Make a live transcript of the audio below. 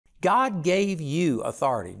God gave you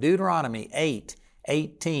authority. Deuteronomy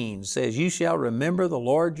 8:18 says, you shall remember the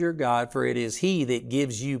Lord your God, for it is He that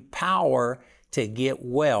gives you power to get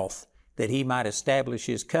wealth, that He might establish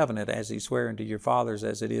His covenant as He sware unto your fathers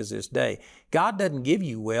as it is this day. God doesn't give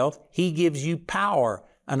you wealth. He gives you power,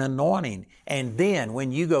 an anointing. And then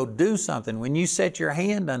when you go do something, when you set your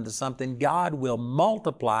hand unto something, God will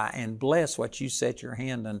multiply and bless what you set your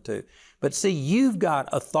hand unto. But see, you've got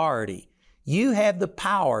authority. You have the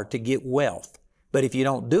power to get wealth. But if you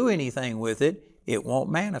don't do anything with it, it won't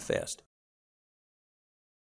manifest.